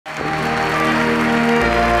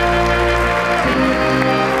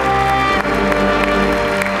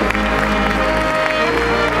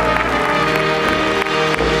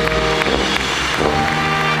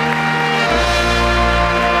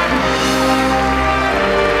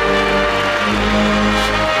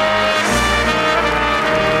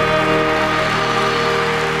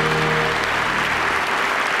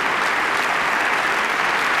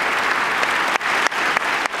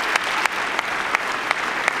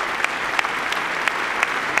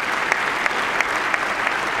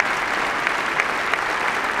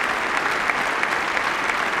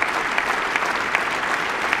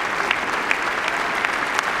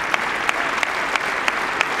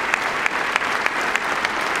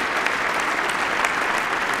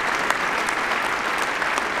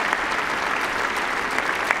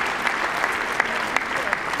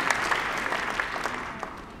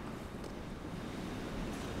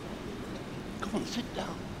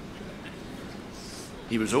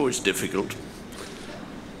He was always difficult.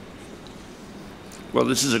 Well,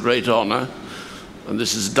 this is a great honor, and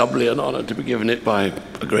this is doubly an honor to be given it by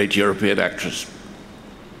a great European actress.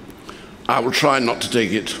 I will try not to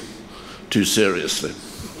take it too seriously.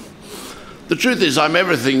 The truth is, I'm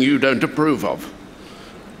everything you don't approve of.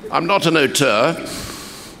 I'm not an auteur.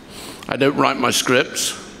 I don't write my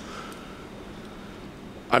scripts.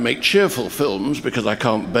 I make cheerful films because I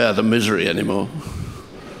can't bear the misery anymore.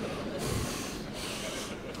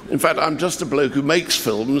 In fact, I'm just a bloke who makes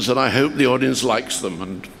films, and I hope the audience likes them.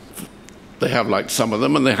 And they have liked some of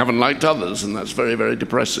them, and they haven't liked others, and that's very, very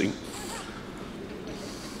depressing.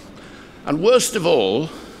 And worst of all,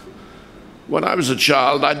 when I was a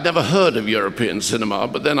child, I'd never heard of European cinema,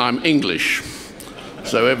 but then I'm English,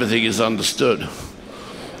 so everything is understood.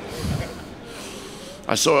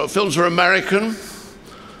 I saw films were American,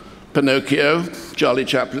 Pinocchio, Charlie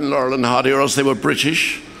Chaplin, Laurel and Hardy, or else they were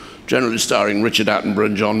British, generally starring Richard Attenborough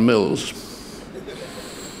and John Mills.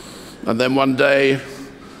 And then one day,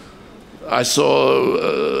 I saw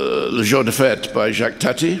Le Jour de Fête by Jacques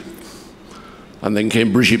Tati, and then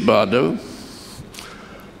came Brigitte Bardot.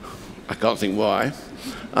 I can't think why.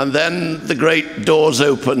 And then the great doors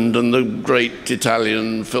opened, and the great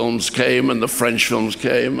Italian films came, and the French films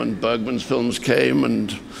came, and Bergman's films came,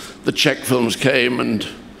 and the Czech films came, and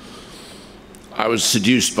I was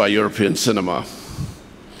seduced by European cinema.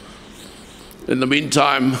 In the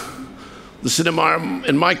meantime, the cinema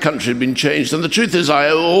in my country had been changed, and the truth is I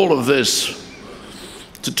owe all of this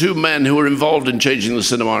to two men who were involved in changing the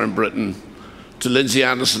cinema in Britain, to Lindsay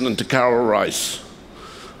Anderson and to Carol Rice.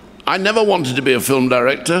 I never wanted to be a film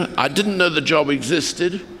director. I didn't know the job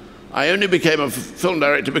existed. I only became a film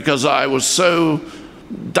director because I was so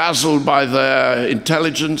dazzled by their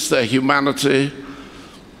intelligence, their humanity.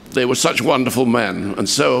 They were such wonderful men, and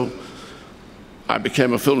so I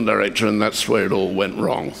became a film director, and that's where it all went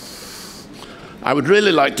wrong. I would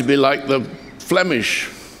really like to be like the Flemish?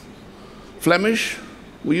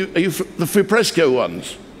 Are you the Frears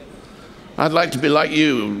ones? I'd like to be like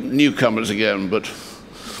you, newcomers again, but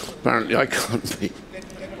apparently I can't be.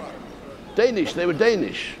 Danish, they were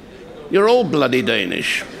Danish. You're all bloody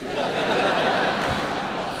Danish.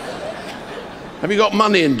 Have you got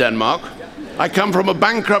money in Denmark? I come from a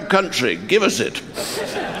bankrupt country. Give us it.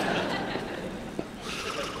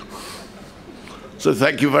 So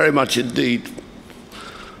thank you very much indeed.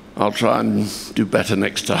 I'll try and do better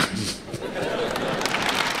next time.